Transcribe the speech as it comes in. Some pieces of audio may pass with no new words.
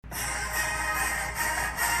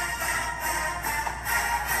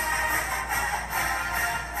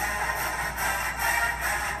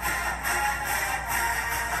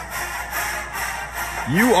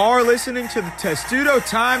You are listening to the Testudo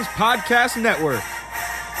Times Podcast Network.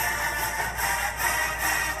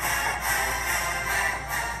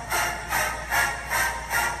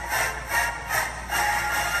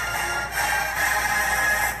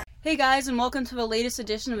 Hey guys, and welcome to the latest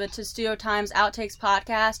edition of the Testudo Times Outtakes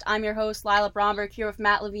Podcast. I'm your host, Lila Bromberg, here with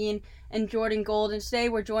Matt Levine and Jordan Gold, and today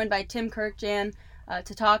we're joined by Tim Kirkjan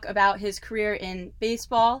to talk about his career in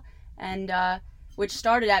baseball, and which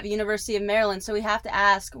started at the University of Maryland. So we have to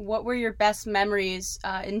ask, what were your best memories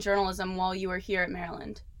in journalism while you were here at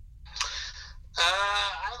Maryland?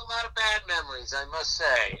 I have a lot of bad memories, I must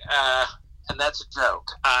say, and that's a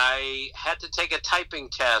joke. I had to take a typing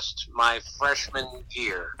test my freshman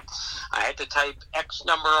year. I had to type X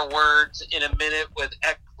number of words in a minute with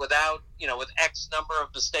X number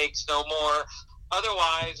of mistakes, no more.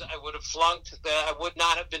 Otherwise, I would have flunked. I would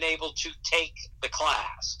not have been able to take the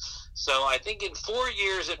class. So I think in 4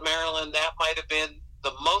 years at Maryland, that might have been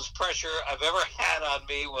the most pressure I've ever had on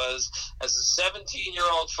me. Was as a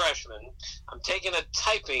 17-year-old freshman, I'm taking a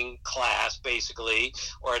typing class, basically,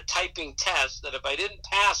 or a typing test that if I didn't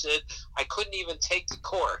pass it, I couldn't even take the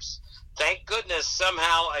course. Thank goodness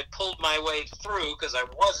somehow I pulled my way through, because I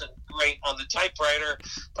wasn't great on the typewriter,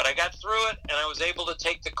 but I got through it and I was able to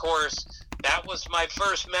take the course. That was my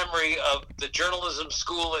first memory of the journalism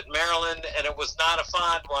school at Maryland, and it was not a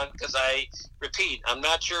fond one because I'm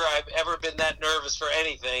not sure I've ever been that nervous for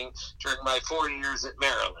anything during my 4 years at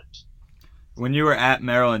Maryland. When you were at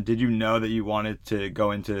Maryland, did you know that you wanted to go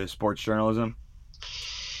into sports journalism?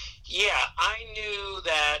 Yeah, I knew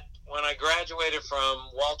that when I graduated from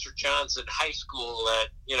Walter Johnson High School at,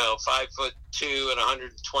 5'2" and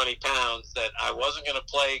 120 pounds, that I wasn't going to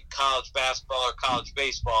play college basketball or college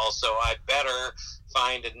baseball, so I better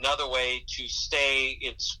find another way to stay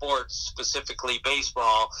in sports, specifically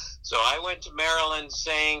baseball. So I went to Maryland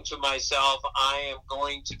saying to myself, I am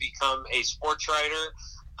going to become a sports writer.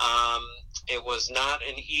 It was not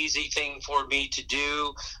an easy thing for me to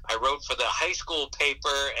do. I wrote for the high school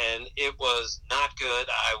paper, and it was not good.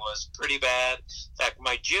 I was pretty bad. In fact, one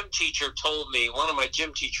of my gym teachers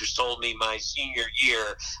told me my senior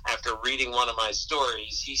year, after reading one of my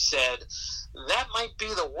stories, he said, that might be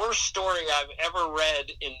the worst story I've ever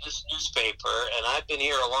read in this newspaper, and I've been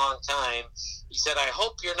here a long time. He said, I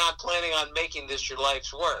hope you're not planning on making this your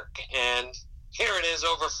life's work. And here it is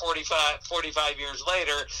over 45 years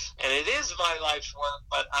later, and it is my life's work,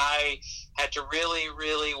 but I had to really,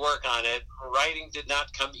 really work on it. Writing did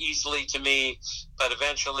not come easily to me, but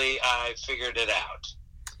eventually I figured it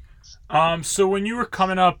out. So when you were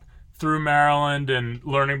coming up through Maryland and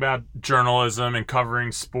learning about journalism and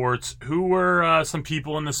covering sports, who were some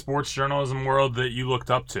people in the sports journalism world that you looked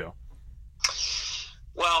up to?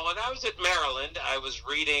 Well, when I was at Maryland, I was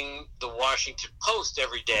reading the Washington Post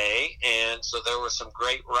every day, and so there were some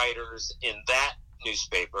great writers in that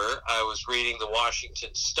newspaper. I was reading the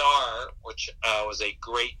Washington Star, which was a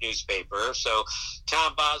great newspaper. So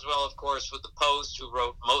Tom Boswell, of course, with the Post, who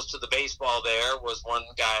wrote most of the baseball there, was one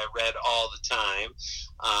guy I read all the time.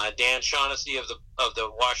 Dan Shaughnessy of the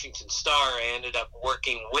Washington Star, I ended up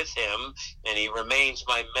working with him, and he remains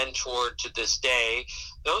my mentor to this day.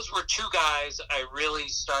 Those were two guys I really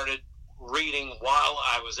started reading while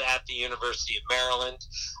I was at the University of Maryland.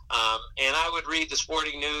 And I would read the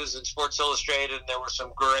Sporting News and Sports Illustrated, and there were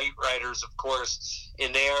some great writers, of course,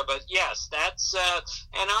 in there. But yes, that's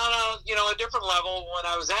and on a different level, when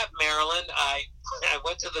I was at Maryland, I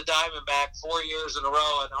went to the Diamondback 4 years in a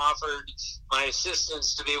row and offered my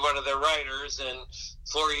assistance to be one of their writers, and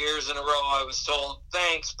 4 years in a row I was told,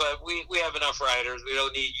 thanks, but we have enough writers, we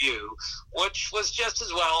don't need you, which was just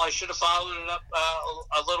as well. I should have followed it up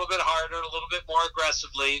a little bit harder, a little bit more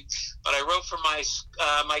aggressively, but I wrote for my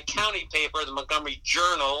county paper, the Montgomery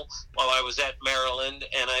Journal, while I was at Maryland,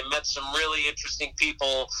 and I met some really interesting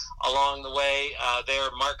people along the way there.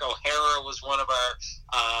 Mark O'Hara was one of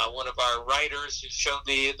our writers who showed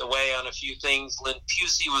me the way on a few things. Lynn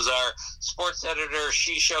Pusey was our sports editor.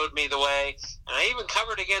 She showed me the way. And I even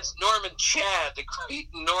covered against Norman Chad, the great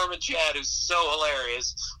Norman Chad, who's so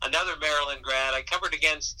hilarious, another Maryland grad. I covered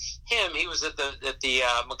against him. He was at the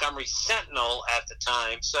Montgomery Sentinel at the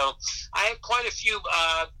time. So I had quite a few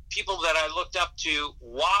people that I looked up to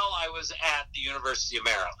while I was at the University of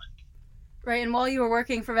Maryland. Right, and while you were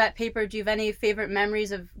working for that paper, do you have any favorite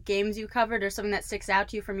memories of games you covered or something that sticks out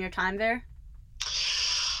to you from your time there?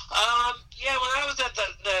 Yeah, when I was at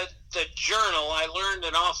the Journal, I learned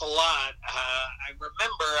an awful lot. I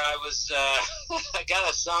remember I got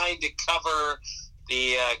assigned to cover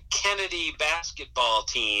the Kennedy basketball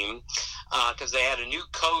team. because they had a new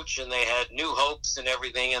coach and they had new hopes and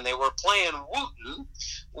everything, and they were playing Wooten.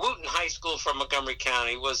 Wooten High School from Montgomery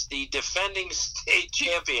County was the defending state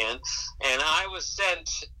champion, and I was sent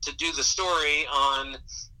to do the story on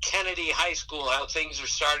Kennedy High School, how things are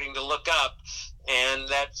starting to look up. And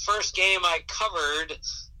that first game I covered,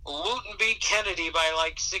 Wooten beat Kennedy by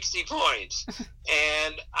like 60 points.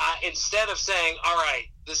 And instead of saying, all right,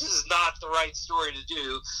 this is not the right story to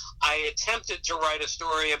do, I attempted to write a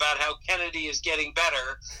story about how Kennedy is getting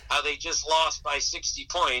better, how they just lost by 60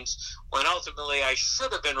 points, when ultimately I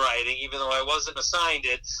should have been writing, even though I wasn't assigned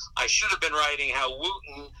it, I should have been writing how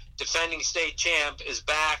Wooten, defending state champ, is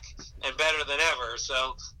back and better than ever.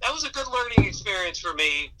 So that was a good learning experience for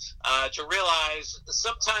me, to realize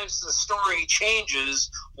sometimes the story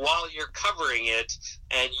changes while you're covering it,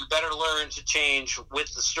 and you better learn to change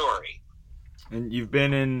with the story. And you've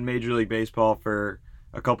been in Major League Baseball for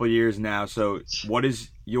a couple years now, so what is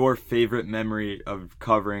your favorite memory of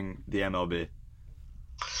covering the MLB?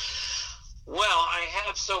 Well, I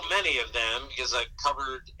have so many of them because I've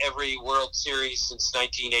covered every World Series since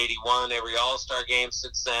 1981, every All-Star game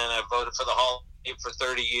since then. I've voted for the Hall of Fame for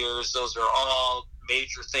 30 years. Those are all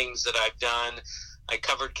major things that I've done. I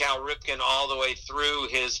covered Cal Ripken all the way through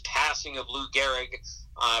his passing of Lou Gehrig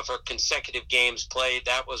for consecutive games played.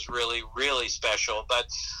 That was really, really special. But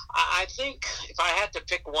I think if I had to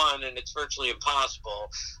pick one, and it's virtually impossible,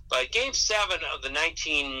 but Game 7 of the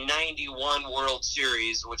 1991 World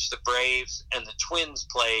Series, which the Braves and the Twins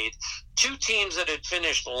played, two teams that had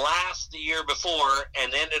finished last the year before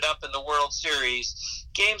and ended up in the World Series.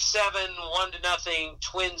 Game 7, 1-0.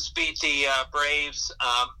 Twins beat the Braves.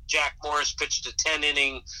 Jack Morris pitched a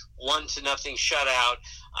 10-inning, 1-0 shutout.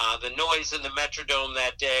 The noise in the Metrodome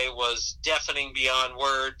that day was deafening beyond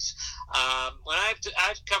words. When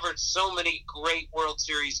I've covered so many great World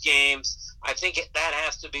Series games, I think that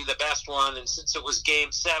has to be the best one. And since it was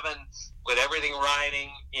Game 7, with everything riding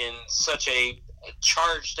in such a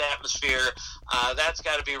charged atmosphere, that's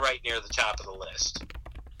got to be right near the top of the list.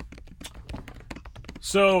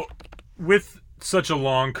 So, with such a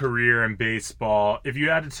long career in baseball, if you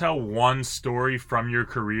had to tell one story from your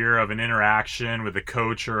career of an interaction with a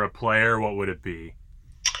coach or a player, what would it be?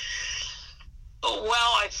 Well,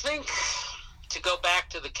 I think to go back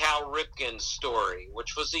to the Cal Ripken story,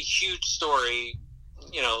 which was a huge story,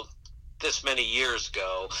 this many years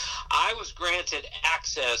ago, I was granted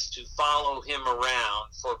access to follow him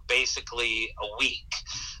around for basically a week.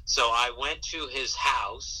 So I went to his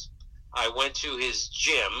house. I went to his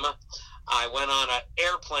gym. I went on an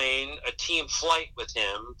airplane, a team flight with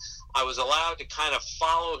him. I was allowed to kind of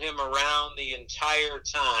follow him around the entire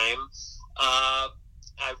time.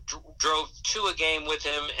 I drove to a game with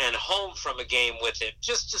him and home from a game with him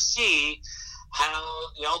just to see how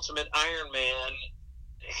the ultimate Ironman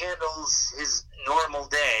handles his normal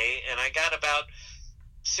day. And I got about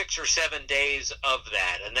 6 or 7 days of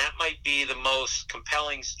that, and that might be the most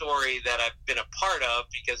compelling story that I've been a part of,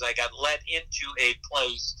 because I got let into a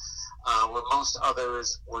place where most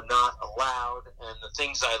others were not allowed, and the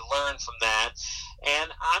things I learned from that.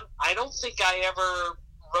 And I don't think I ever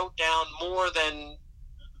wrote down more than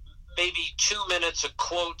maybe 2 minutes of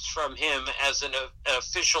quotes from him as an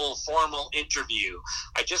official formal interview.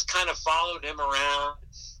 I just kind of followed him around.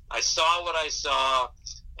 I saw what I saw,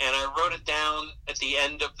 and I wrote it down at the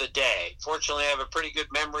end of the day. Fortunately, I have a pretty good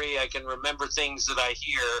memory. I can remember things that I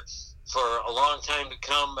hear for a long time to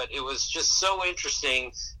come, but it was just so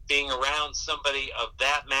interesting being around somebody of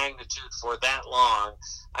that magnitude for that long.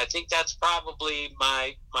 I think that's probably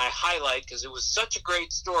my highlight, because it was such a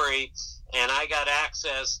great story, and I got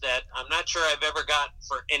access that I'm not sure I've ever gotten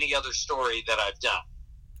for any other story that I've done.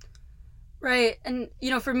 Right. And,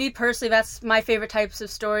 for me personally, that's my favorite types of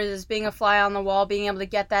stories, is being a fly on the wall, being able to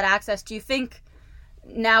get that access. Do you think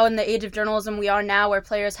now, in the age of journalism we are now, where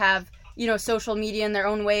players have, social media and their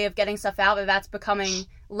own way of getting stuff out, that's becoming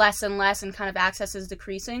less and less, and kind of access is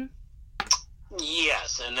decreasing?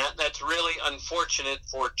 Yes, and that's really unfortunate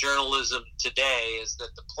for journalism today, is that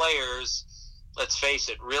the players, let's face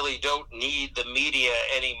it, really don't need the media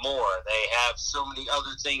anymore. They have so many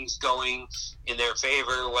other things going in their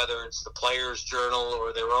favor, whether it's the Players' Journal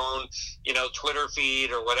or their own, Twitter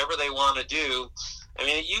feed or whatever they want to do. I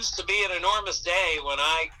mean, it used to be an enormous day when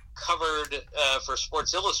I covered for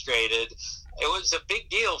Sports Illustrated. It was a big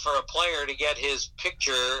deal for a player to get his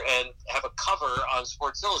picture and have a cover on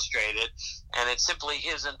Sports Illustrated, and it simply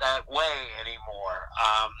isn't that way anymore.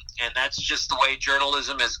 And that's just the way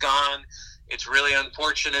journalism has gone. It's really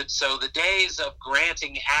unfortunate. So the days of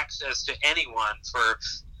granting access to anyone for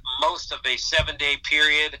most of a 7-day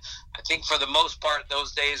period. I think for the most part,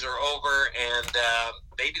 those days are over, and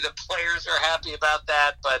maybe the players are happy about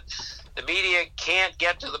that, but the media can't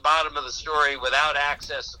get to the bottom of the story without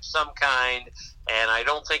access of some kind, and I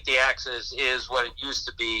don't think the access is what it used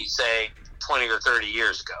to be, say, 20 or 30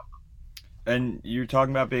 years ago. And you're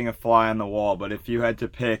talking about being a fly on the wall, but if you had to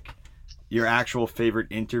pick your actual favorite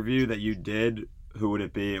interview that you did, who would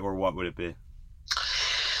it be, or what would it be?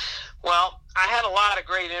 Well, I had a lot of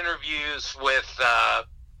great interviews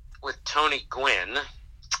with Tony Gwynn.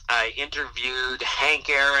 I interviewed Hank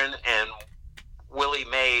Aaron and Willie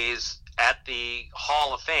Mays at the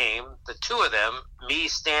Hall of Fame, the two of them, me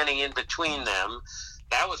standing in between them.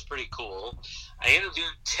 That was pretty cool. I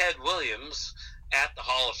interviewed Ted Williams at the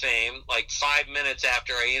Hall of Fame, like 5 minutes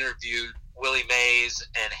after I interviewed Willie Mays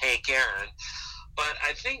and Hank Aaron. But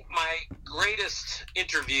I think my greatest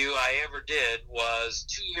interview I ever did was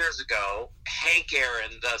 2 years ago. Hank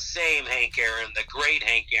Aaron, the same Hank Aaron, the great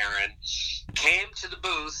Hank Aaron, came to the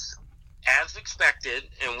booth as expected,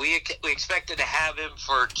 and we expected to have him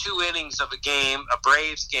for 2 innings of a game, a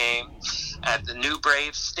Braves game, at the new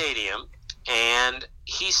Braves Stadium, and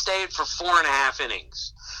he stayed for 4.5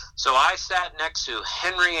 innings. So I sat next to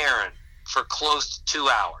Henry Aaron for close to 2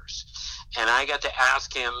 hours, and I got to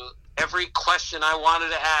ask him every question I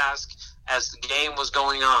wanted to ask as the game was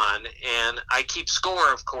going on. And I keep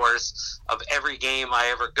score, of course, of every game I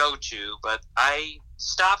ever go to, but I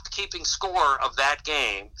stopped keeping score of that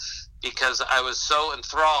game because I was so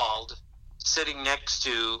enthralled sitting next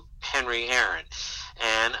to Henry Aaron.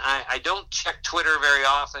 And I don't check Twitter very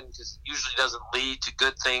often because it usually doesn't lead to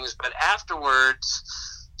good things, but afterwards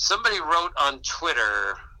somebody wrote on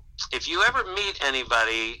Twitter, if you ever meet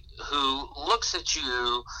anybody who looks at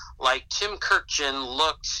you like Tim Kurkjian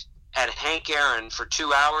looked at Hank Aaron for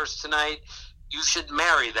 2 hours tonight, you should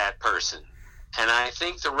marry that person. And I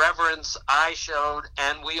think the reverence I showed,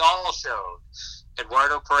 and we all showed,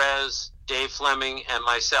 Eduardo Perez, Dave Fleming, and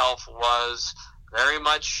myself, was very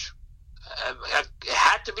much, it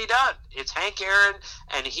had to be done. It's Hank Aaron,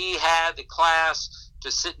 and he had the class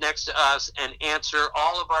to sit next to us and answer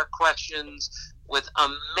all of our questions with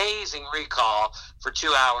amazing recall for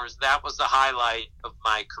 2 hours. That was the highlight of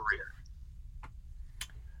my career.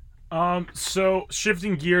 So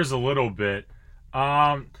shifting gears a little bit,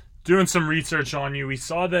 doing some research on you, we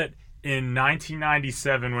saw that in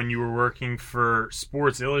 1997 when you were working for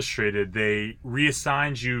Sports Illustrated, they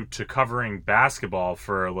reassigned you to covering basketball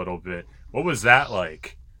for a little bit. What was that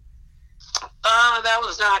like? That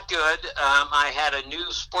was not good. I had a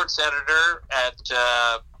new sports editor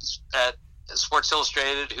at Sports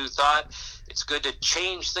Illustrated who thought it's good to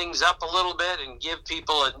change things up a little bit and give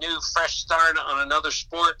people a new fresh start on another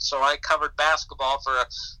sport. So I covered basketball for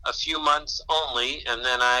a few months only, and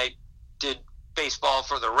then I did baseball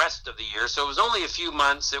for the rest of the year. So it was only a few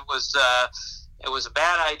months. It was a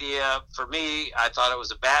bad idea for me. I thought it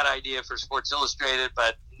was a bad idea for Sports Illustrated,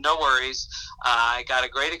 but no worries. I got a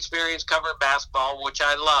great experience covering basketball, which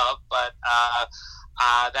I love, but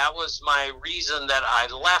that was my reason that I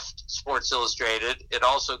left Sports Illustrated. It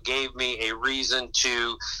also gave me a reason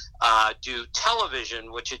to do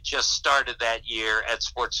television, which had just started that year at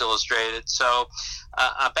Sports Illustrated. So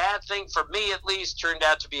a bad thing for me, at least, turned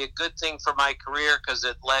out to be a good thing for my career because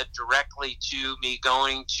it led directly to me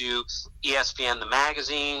going to ESPN, the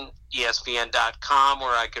magazine, ESPN.com,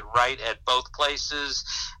 where I could write at both places.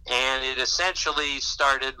 And it essentially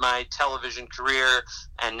started my television career,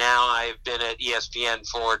 and now I've been at ESPN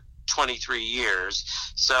for 23 years.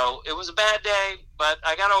 So it was a bad day, but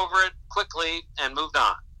I got over it quickly and moved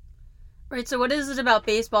on. Right, so what is it about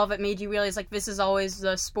baseball that made you realize, like, this is always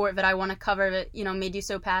the sport that I want to cover that, you know, made you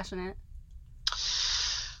so passionate?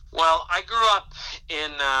 Well, I grew up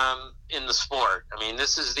in the sport. I mean,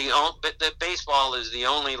 the baseball is the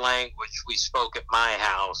only language we spoke at my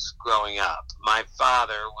house growing up. My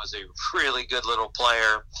father was a really good little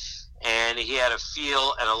player, and he had a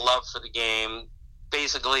feel and a love for the game,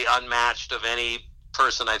 basically unmatched of any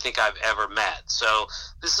person I think I've ever met. So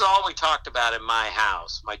this is all we talked about in my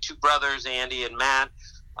house. My two brothers, Andy and Matt,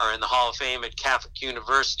 are in the Hall of Fame at Catholic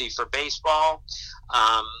University for baseball.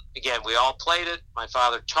 Again, we all played it. My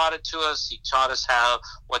father taught it to us. He taught us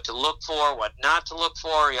what to look for, what not to look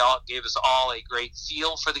for. He gave us all a great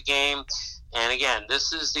feel for the game. And again,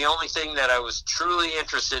 this is the only thing that I was truly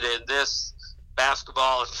interested in, this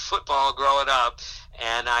basketball and football growing up.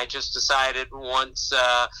 And I just decided once,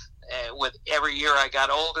 with every year I got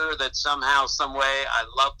older, that somehow, some way, I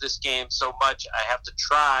love this game so much, I have to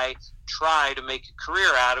try to make a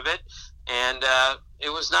career out of it. And it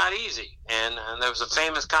was not easy. And there was a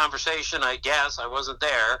famous conversation, I guess, I wasn't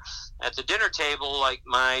there, at the dinner table, like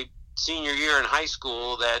my senior year in high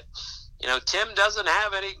school, that, Tim doesn't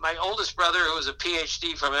have any. My oldest brother, who was a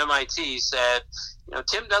PhD from MIT, said,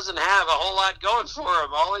 Tim doesn't have a whole lot going for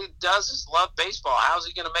him. All he does is love baseball. How's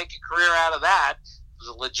he going to make a career out of that? It was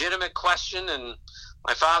a legitimate question, and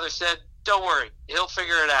my father said, don't worry, he'll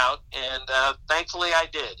figure it out. And thankfully I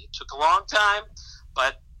did. It took a long time,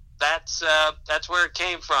 but that's where it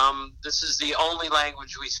came from. This is the only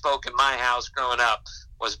language we spoke in my house growing up,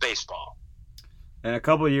 was baseball. And a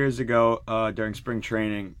couple of years ago, during spring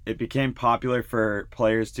training, it became popular for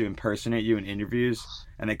players to impersonate you in interviews,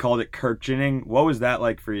 and they called it Kirkjaning. What was that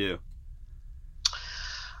like for you?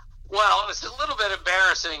 Well, it was a little bit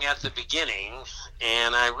embarrassing at the beginning,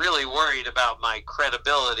 and I really worried about my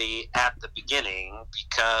credibility at the beginning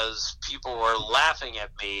because people were laughing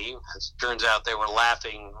at me. As it turns out, they were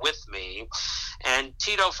laughing with me. And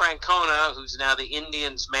Tito Francona, who's now the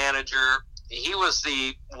Indians manager, he was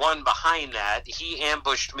the one behind that. He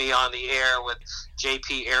ambushed me on the air with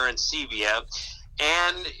JP Arancibia.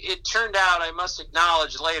 And it turned out, I must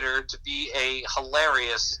acknowledge later, to be a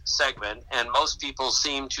hilarious segment, and most people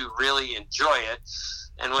seem to really enjoy it.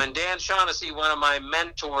 And when Dan Shaughnessy, one of my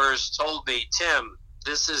mentors, told me, Tim,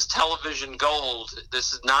 this is television gold.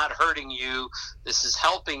 This is not hurting you. This is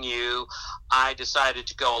helping you. I decided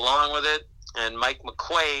to go along with it. And Mike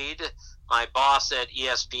McQuaid, my boss at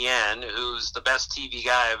ESPN, who's the best TV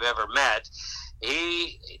guy I've ever met,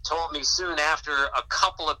 he told me soon after a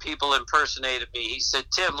couple of people impersonated me. He said,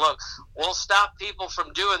 Tim, look, we'll stop people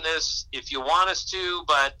from doing this if you want us to,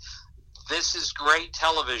 but this is great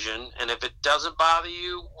television, and if it doesn't bother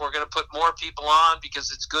you, we're going to put more people on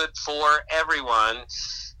because it's good for everyone.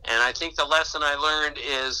 And I think the lesson I learned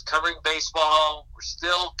is covering baseball, we're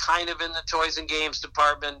still kind of in the toys and games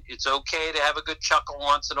department. It's okay to have a good chuckle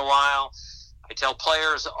once in a while. I tell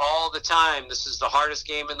players all the time, this is the hardest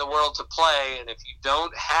game in the world to play, and if you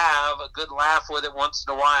don't have a good laugh with it once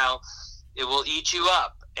in a while, it will eat you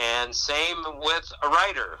up. And same with a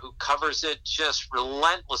writer who covers it just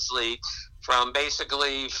relentlessly from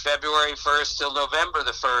basically February 1st till November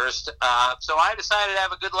the 1st. So I decided to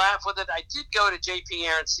have a good laugh with it. I did go to JP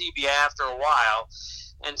Arancibia after a while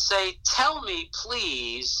and say, tell me,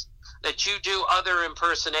 please, that you do other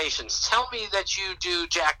impersonations. Tell me that you do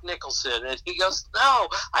Jack Nicholson. And he goes, no,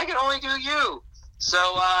 I can only do you. So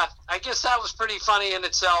I guess that was pretty funny in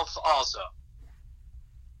itself also.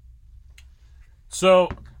 So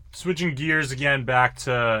switching gears again back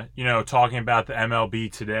to, talking about the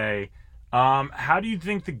MLB today, how do you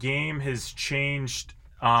think the game has changed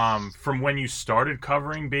from when you started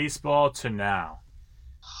covering baseball to now?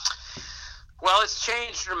 Well, it's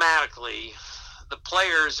changed dramatically. The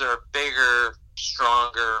players are bigger,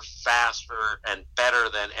 stronger, faster, and better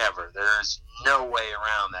than ever. There's no way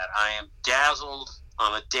around that. I am dazzled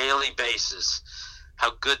on a daily basis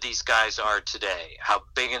how good these guys are today, how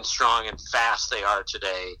big and strong and fast they are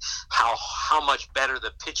today, how much better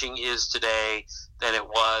the pitching is today than it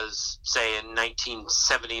was, say, in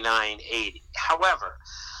 1979-80. However,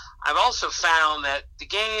 I've also found that the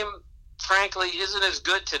game, frankly, isn't as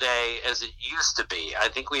good today as it used to be. I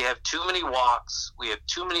think we have too many walks, we have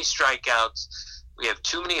too many strikeouts, we have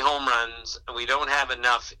too many home runs, and we don't have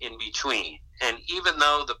enough in between. And even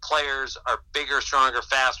though the players are bigger, stronger,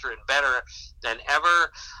 faster, and better than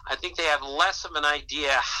ever, I think they have less of an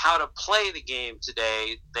idea how to play the game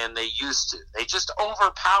today than they used to. They just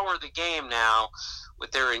overpower the game now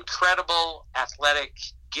with their incredible athletic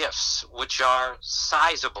gifts, which are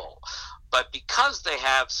sizable. But because they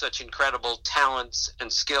have such incredible talents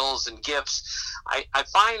and skills and gifts, I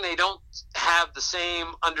find they don't have the same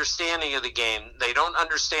understanding of the game. They don't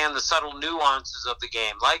understand the subtle nuances of the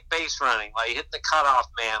game, like base running, like hitting the cutoff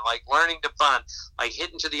man, like learning to bunt, like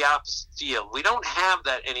hitting to the opposite field. We don't have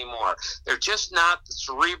that anymore. They're just not the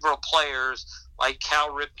cerebral players like Cal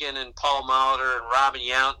Ripken and Paul Molitor and Robin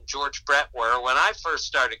Yount and George Brett were when I first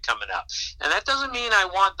started coming up. And that doesn't mean I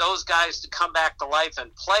want those guys to come back to life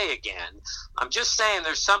and play again. I'm just saying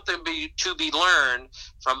there's something to be learned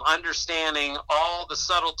from understanding all the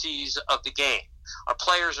subtleties of the game. Our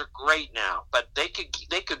players are great now, but they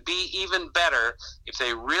could be even better if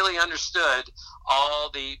they really understood all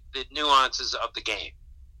the nuances of the game.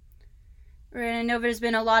 Right, I know there's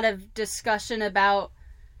been a lot of discussion about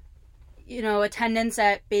attendance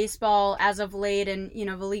at baseball as of late, and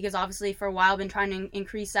the league has obviously for a while been trying to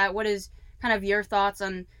increase that. What is kind of your thoughts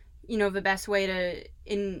on the best way to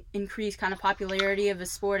increase kind of popularity of the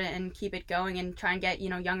sport and keep it going and try and get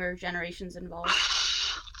younger generations involved?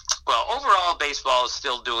 Well, overall, baseball is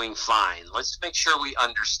still doing fine. Let's make sure we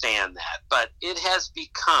understand that. But it has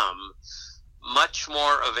become much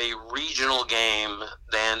more of a regional game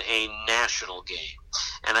than a national game.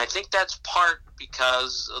 And I think that's part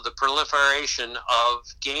because of the proliferation of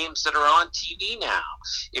games that are on TV now.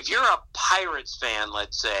 If you're a Pirates fan,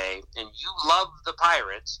 let's say, and you love the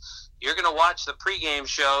Pirates, you're going to watch the pregame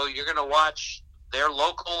show, you're going to watch their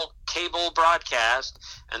local cable broadcast,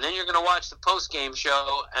 and then you're going to watch the postgame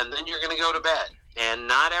show, and then you're going to go to bed. And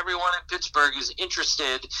not everyone in Pittsburgh is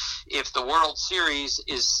interested if the World Series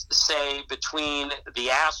is, say, between the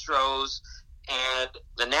Astros and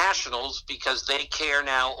the Nationals, because they care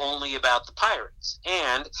now only about the Pirates.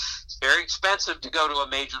 And it's very expensive to go to a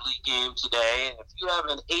Major League game today. And if you have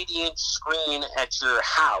an 80-inch screen at your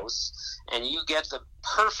house and you get the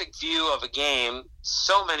perfect view of a game,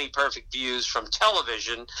 so many perfect views from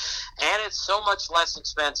television, and it's so much less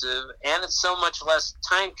expensive and it's so much less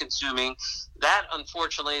time-consuming, that,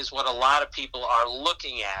 unfortunately, is what a lot of people are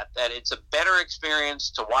looking at, that it's a better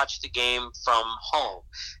experience to watch the game from home.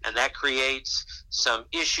 And that creates some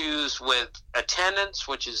issues with attendance,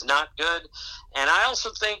 which is not good. And I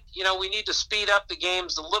also think, we need to speed up the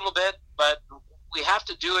games a little bit, but we have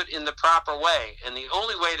to do it in the proper way. And the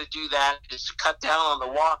only way to do that is to cut down on the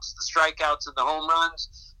walks, the strikeouts, and the home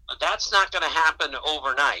runs. But that's not going to happen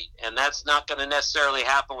overnight, and that's not going to necessarily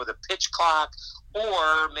happen with a pitch clock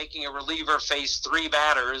or making a reliever face 3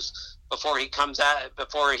 batters before he comes out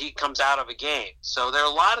of a game. So there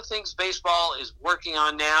are a lot of things baseball is working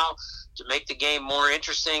on now to make the game more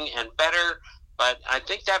interesting and better, but I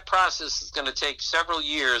think that process is going to take several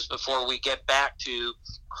years before we get back to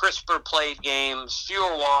crisper played games,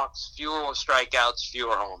 fewer walks, fewer strikeouts,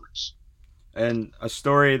 fewer homers. And a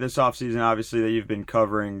story this offseason, obviously, that you've been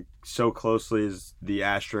covering so closely is the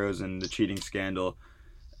Astros and the cheating scandal.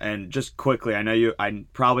 And just quickly, I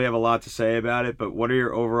probably have a lot to say about it, but what are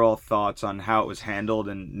your overall thoughts on how it was handled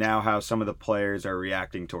and now how some of the players are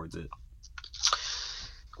reacting towards it?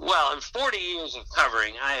 Well, in 40 years of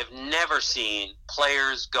covering, I have never seen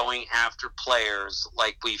players going after players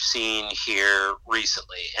like we've seen here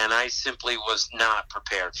recently, and I simply was not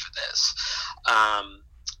prepared for this.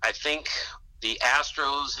 I think the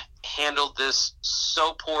Astros handled this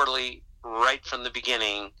so poorly right from the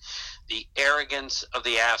beginning. The arrogance of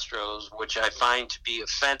the Astros, which I find to be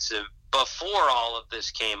offensive before all of this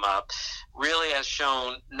came up, really has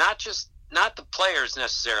shown not the players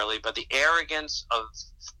necessarily, but the arrogance of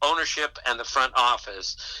ownership and the front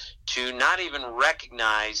office to not even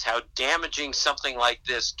recognize how damaging something like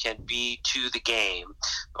this can be to the game.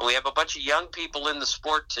 We have a bunch of young people in the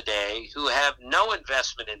sport today who have no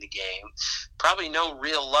investment in the game, probably no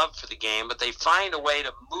real love for the game, but they find a way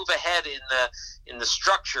to move ahead in the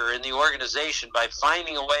structure, in the organization, by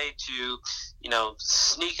finding a way to,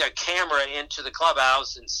 sneak a camera into the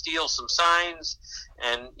clubhouse and steal some signs.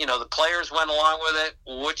 And, the players went along with it,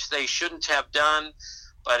 which they shouldn't have done.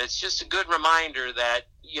 But it's just a good reminder that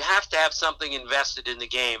you have to have something invested in the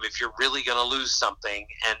game if you're really going to lose something.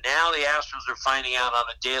 And now the Astros are finding out on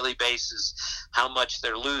a daily basis how much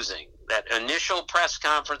they're losing. That initial press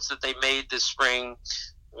conference that they made this spring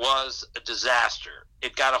was a disaster.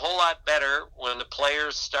 It got a whole lot better when the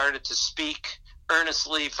players started to speak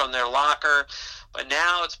earnestly from their locker, but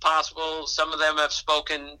now it's possible some of them have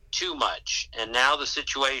spoken too much, and now the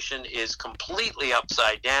situation is completely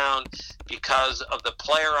upside down because of the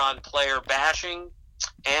player-on-player bashing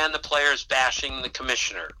and the players bashing the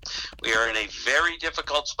commissioner. We are in a very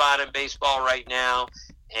difficult spot in baseball right now,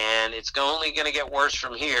 and it's only going to get worse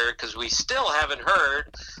from here because we still haven't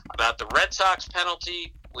heard about the Red Sox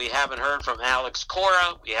penalty. We haven't heard from Alex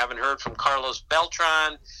Cora. We haven't heard from Carlos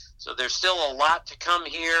Beltran. So there's still a lot to come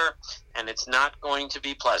here, and it's not going to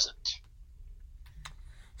be pleasant.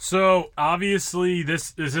 So obviously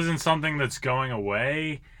this isn't something that's going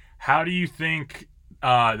away. How do you think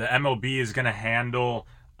the MLB is going to handle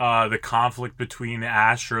the conflict between the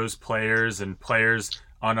Astros players and players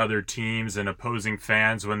on other teams and opposing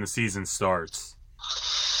fans when the season starts?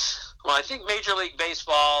 Well, I think Major League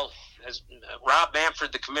Baseball, as Rob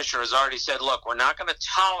Manfred, the commissioner, has already said, look, we're not going to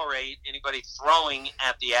tolerate anybody throwing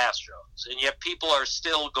at the Astros. And yet people are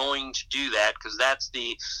still going to do that because that's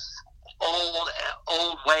the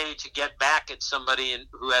old way to get back at somebody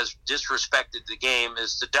who has disrespected the game,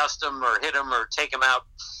 is to dust them or hit them or take them out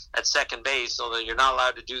at second base, so that you're not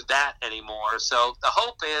allowed to do that anymore. So the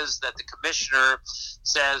hope is that the commissioner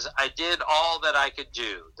says, I did all that I could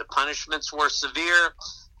do. The punishments were severe.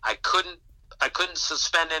 I couldn't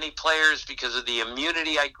suspend any players because of the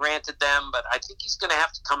immunity I granted them, but I think he's going to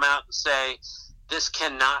have to come out and say, this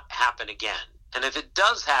cannot happen again. And if it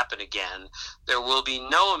does happen again, there will be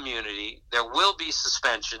no immunity, there will be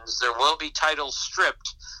suspensions, there will be titles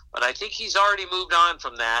stripped. But I think he's already moved on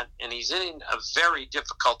from that, and he's in a very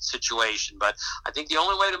difficult situation. But I think the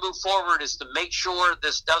only way to move forward is to make sure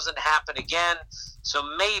this doesn't happen again. So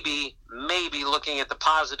maybe looking at the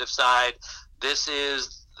positive side, this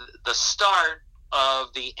is the start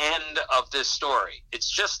of the end of this story.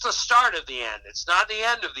 It's just the start of the end. It's not the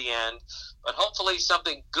end of the end, but hopefully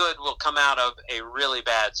something good will come out of a really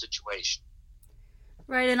bad situation.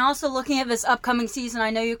 Right, and also looking at this upcoming season, I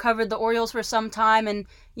know you covered the Orioles for some time, and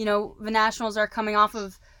the Nationals are coming off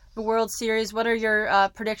of the World Series. What are your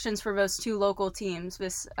predictions for those two local teams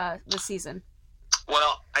this season?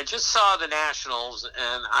 Well, I just saw the Nationals,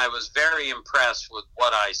 and I was very impressed with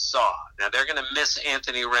what I saw. Now, they're going to miss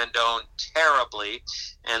Anthony Rendon terribly,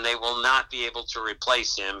 and they will not be able to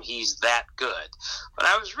replace him. He's that good. But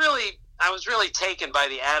I was really taken by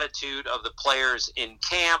the attitude of the players in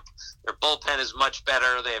camp. Their bullpen is much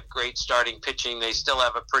better. They have great starting pitching. They still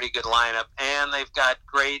have a pretty good lineup, and they've got a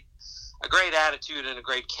great attitude and a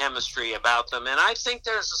great chemistry about them. And I think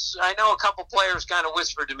I know a couple players kind of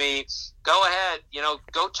whispered to me, go ahead,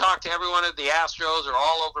 go talk to everyone at the Astros or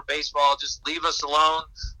all over baseball. Just leave us alone.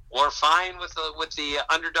 We're fine with the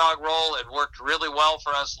underdog role. It worked really well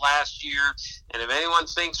for us last year. And if anyone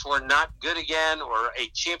thinks we're not good again or a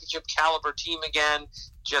championship caliber team again,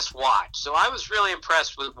 just watch. So I was really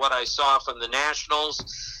impressed with what I saw from the Nationals.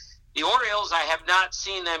 The Orioles, I have not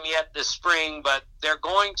seen them yet this spring, but they're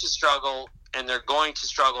going to struggle, and they're going to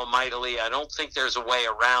struggle mightily. I don't think there's a way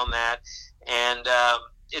around that. And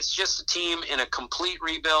it's just a team in a complete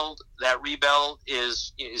rebuild. That rebuild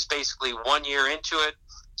is basically 1 year into it.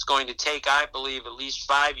 It's going to take, I believe, at least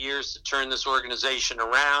 5 years to turn this organization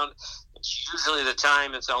around. It's usually the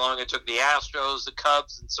time. It's how long it took the Astros, the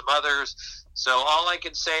Cubs, and some others. So all I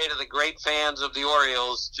can say to the great fans of the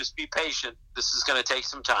Orioles, just be patient. This is going to take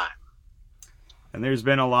some time. And there's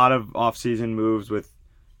been a lot of offseason moves with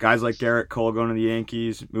guys like Gerrit Cole going to the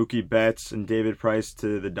Yankees, Mookie Betts and David Price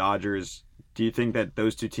to the Dodgers. Do you think that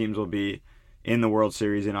those two teams will be in the World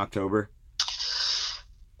Series in October?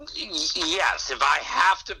 Yes. If I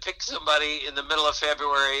have to pick somebody in the middle of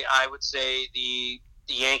February, I would say the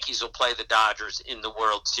Yankees will play the Dodgers in the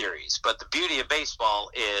World Series. But the beauty of baseball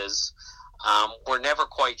is we're never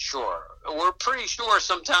quite sure. We're pretty sure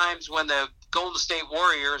sometimes when the Golden State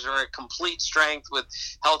Warriors are at complete strength with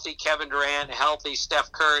healthy Kevin Durant, healthy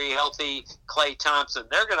Steph Curry, healthy Klay Thompson,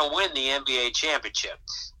 they're going to win the NBA championship.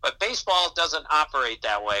 But baseball doesn't operate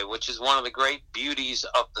that way, which is one of the great beauties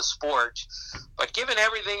of the sport. But given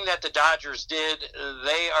everything that the Dodgers did,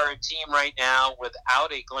 they are a team right now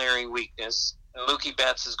without a glaring weakness. Mookie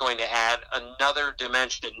Betts is going to add another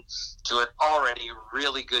dimension to an already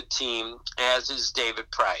really good team, as is David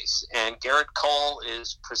Price. And Gerrit Cole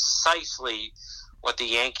is precisely what the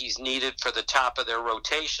Yankees needed for the top of their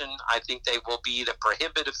rotation. I think they will be the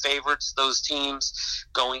prohibitive favorites, those teams,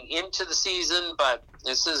 going into the season. But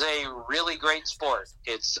this is a really great sport.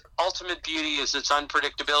 Its ultimate beauty is its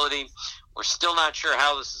unpredictability. We're still not sure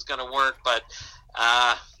how this is going to work, but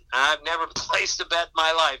I've never placed a bet in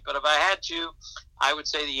my life, but if I had to, I would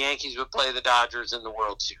say the Yankees would play the Dodgers in the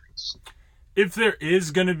World Series. If there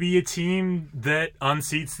is going to be a team that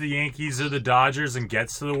unseats the Yankees or the Dodgers and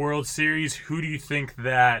gets to the World Series, who do you think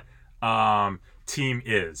that team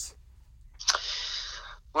is?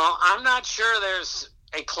 Well, I'm not sure there's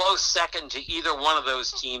a close second to either one of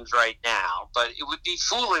those teams right now, but it would be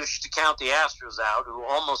foolish to count the Astros out, who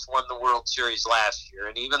almost won the World Series last year.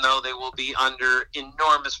 And even though they will be under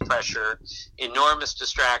enormous pressure, enormous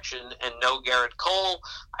distraction, and no Gerrit Cole,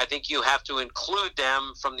 I think you have to include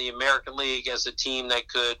them from the American League as a team that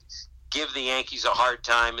could give the Yankees a hard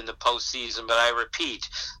time in the postseason. But I repeat,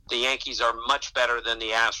 the Yankees are much better than the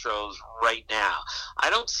Astros right now. I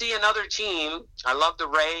don't see another team. I love the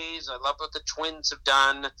Rays. I love what the Twins have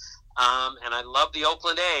done. And I love the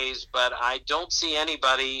Oakland A's, but I don't see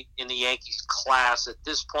anybody in the Yankees class at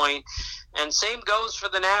this point. And same goes for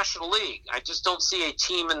the National League. I just don't see a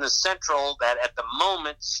team in the Central that at the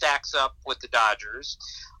moment stacks up with the Dodgers.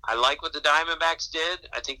 I like what the Diamondbacks did.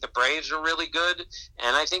 I think the Braves are really good.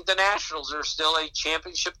 And I think the Nationals are still a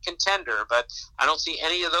championship contender. But I don't see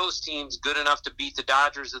any of those teams good enough to beat the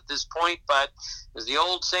Dodgers at this point. But as the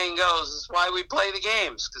old saying goes, this is why we play the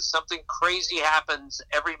games, because something crazy happens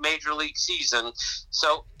every major league season.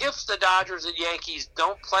 So if the Dodgers and Yankees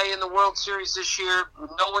don't play in the World Series this year,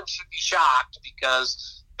 no one should be shocked,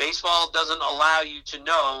 because baseball doesn't allow you to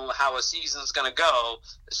know how a season is going to go,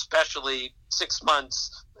 especially 6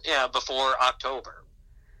 months before October.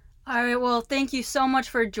 All right, well, thank you so much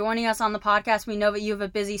for joining us on the podcast. We know that you have a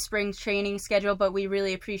busy spring training schedule, but we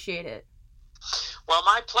really appreciate it. Well,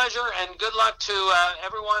 my pleasure, and good luck to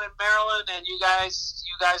everyone in Maryland, and you guys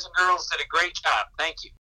and girls did a great job. Thank you.